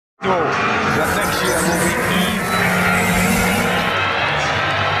sure that next year will be even.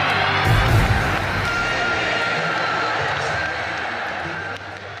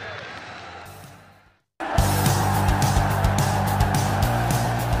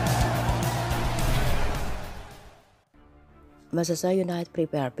 Manchester United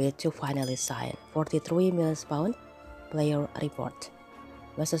prepare bid to finally sign £43 million player report.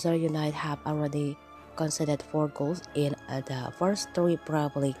 Manchester United have already conceded 4 goals in the first 3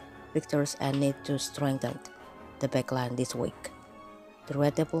 Premier League victories and need to strengthen the backline this week. The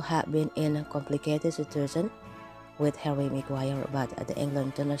Red Devils have been in a complicated situation with Harry Maguire, but the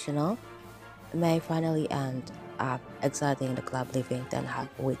England international may finally end up exciting the club, leaving Ten Hag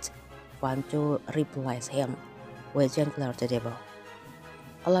with fun to replace him with Jean-Clair to debut.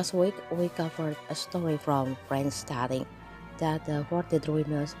 Last week, we covered a story from French stating that the £43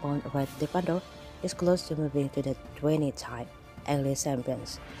 million red defender is close to moving to the 20-time English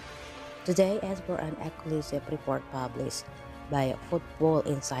champions. Today, as per an exclusive report published by Football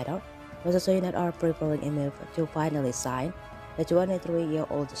Insider, Manchester United are preparing a move to finally sign the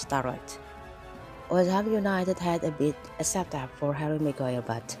 23-year-old starlet. West Ham United had a bit set up for Harry Maguire,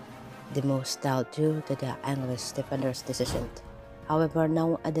 but the move stalled due to the English defender's decision. However,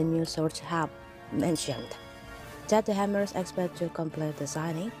 now the news sources have mentioned that the Hammers expect to complete the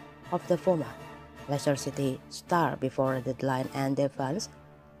signing of the former Leicester City star before the deadline, and the funds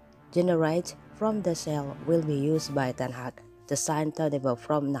generated from the sale will be used by Ten Hag to sign Todibo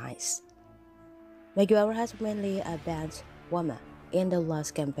from Nice. Maguire has mainly a bench warmer in the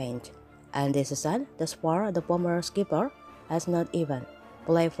last campaign, and this season, the former skipper, has not even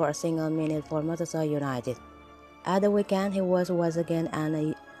played for a single minute for Manchester United. At the weekend, he was once again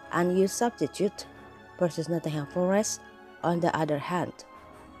an unused substitute versus Nottingham Forest. On the other hand,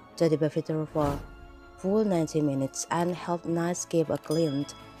 Todibo featured for full 90 minutes and helped Nice keep a clean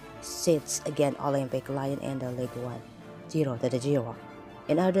sheet against Olympic Lyon in the League One, 0-0.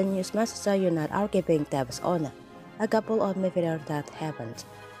 In other news, Manchester United are keeping tabs on a couple of midfielders that haven't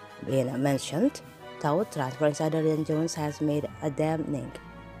been mentioned, though transfer insider Dan Jones has made a damning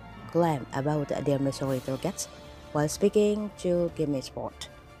claim about their Missouri targets while speaking to Gimme Sport.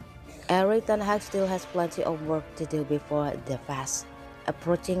 Erik ten Hag still has plenty of work to do before the fast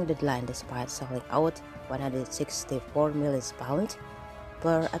approaching deadline, despite selling out £164 million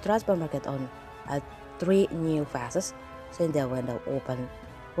per a transfer market on 3 new phases since the window opened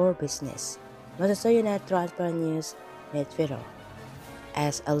for business. Manchester United transfer news midfielder,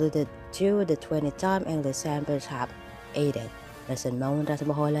 as alluded to, the 20-time English champions have aided Mason Mount,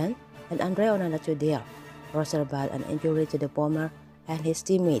 Rasmus Hojlund, and Andre Onana to their roster, but an injury to the former and his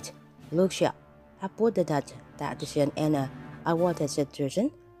teammate Luke Shaw have put the Dutch tactician in an unwanted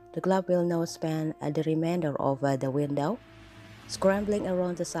situation. The club will now spend the remainder of the window scrambling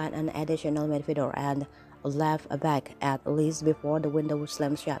around to sign an additional midfielder and a left back at least before the window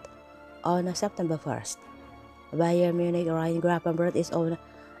slams shut on September 1st. Bayern Munich Ryan Gravenberch is on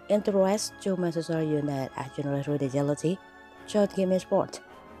interest to Manchester United, as journalist Rudy Gelotti showed Gimme Sport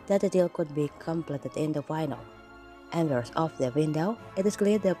that the deal could be completed in the final hours of the window. It is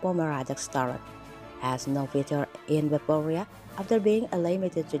clear the former Ajax star has no future in Bavaria after being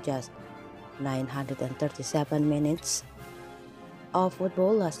limited to just 937 minutes of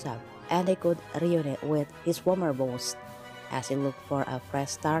football last time, and he could reunite with his former boss as he looked for a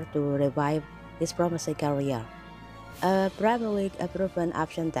fresh start to revive his promising career. A Premier League proven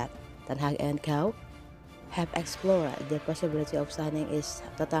option that Ten Hag and co have explored the possibility of signing is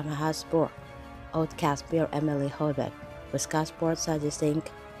Tottenham Hotspur outcast Pierre-Emile Højbjerg, with Sky Sports suggesting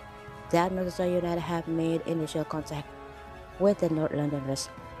that Manchester United have made initial contact with the North Londoners.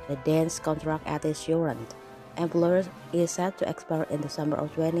 The Danes' contract at his current employer is set to expire in the summer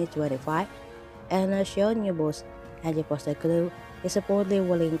of 2025, and Sean new boss Ange Postecoglou is supposedly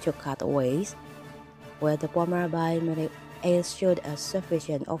willing to cut ways with the former Bayern Munich ace should a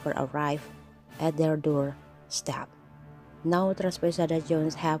sufficient offer arrive at their doorstep. Now, transfer insider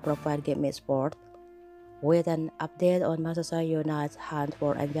Jones have provided Gimme Sport with an update on Manchester United's hunt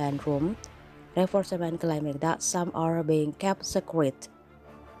for a giant room reinforcement, claiming that some are being kept secret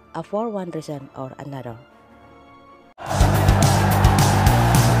for one reason or another.